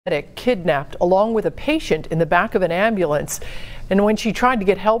Kidnapped along with a patient in the back of an ambulance. And when she tried to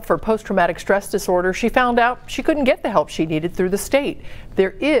get help for post-traumatic stress disorder, she found out she couldn't get the help she needed through the state.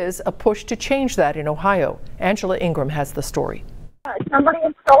 There is a push to change that in Ohio. Angela Ingram has the story. Somebody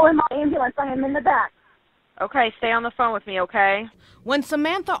has stolen my ambulance. I am in the back. Okay, stay on the phone with me, okay? When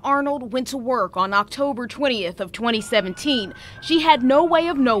Samantha Arnold went to work on October 20th of 2017, she had no way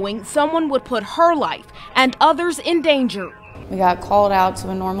of knowing someone would put her life and others in danger. We got called out to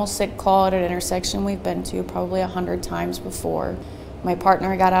a normal sick call at an intersection we've been to probably 100 times before. My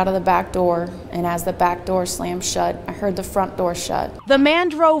partner got out of the back door, and as the back door slammed shut, I heard the front door shut. The man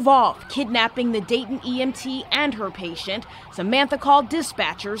drove off, kidnapping the Dayton EMT and her patient. Samantha called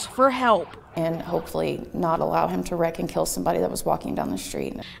dispatchers for help. And hopefully not allow him to wreck and kill somebody that was walking down the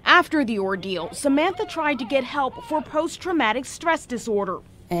street. After the ordeal, Samantha tried to get help for post-traumatic stress disorder.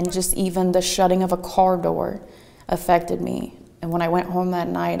 And just even the shutting of a car door affected me. And when I went home that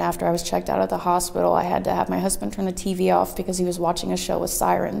night after I was checked out at the hospital, I had to have my husband turn the TV off because he was watching a show with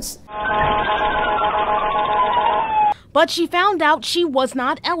sirens. But she found out she was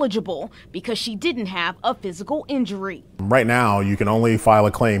not eligible because she didn't have a physical injury. Right now, you can only file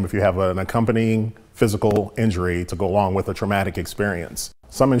a claim if you have an accompanying physical injury to go along with a traumatic experience.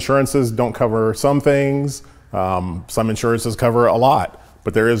 Some insurances don't cover some things, some insurances cover a lot,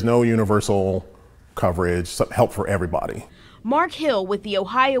 but there is no universal coverage, help for everybody. Mark Hill with the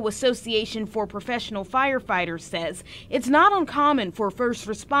Ohio Association for Professional Firefighters says it's not uncommon for first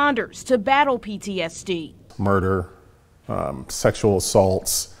responders to battle PTSD. Murder, sexual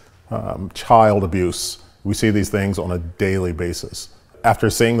assaults, child abuse. We see these things on a daily basis. After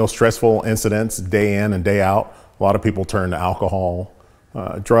seeing those stressful incidents day in and day out, a lot of people turn to alcohol,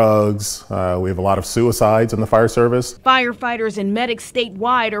 drugs. We have a lot of suicides in the fire service. Firefighters and medics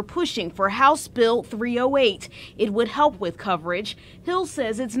statewide are pushing for House Bill 308. It would help with coverage. Hill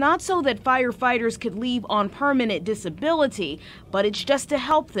says it's not so that firefighters could leave on permanent disability, but it's just to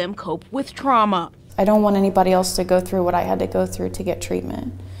help them cope with trauma. I don't want anybody else to go through what I had to go through to get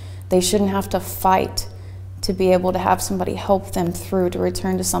treatment. They shouldn't have to fight to be able to have somebody help them through to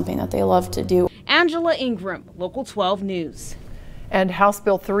return to something that they love to do. Angela Ingram, Local 12 News. And House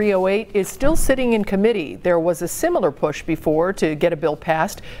Bill 308 is still sitting in committee. There was a similar push before to get a bill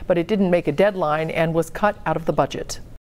passed, but it didn't make a deadline and was cut out of the budget.